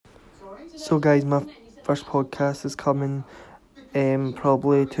So guys, my first podcast is coming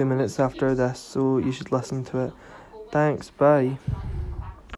probably 2 minutes after this, so you should listen to it. Thanks, bye.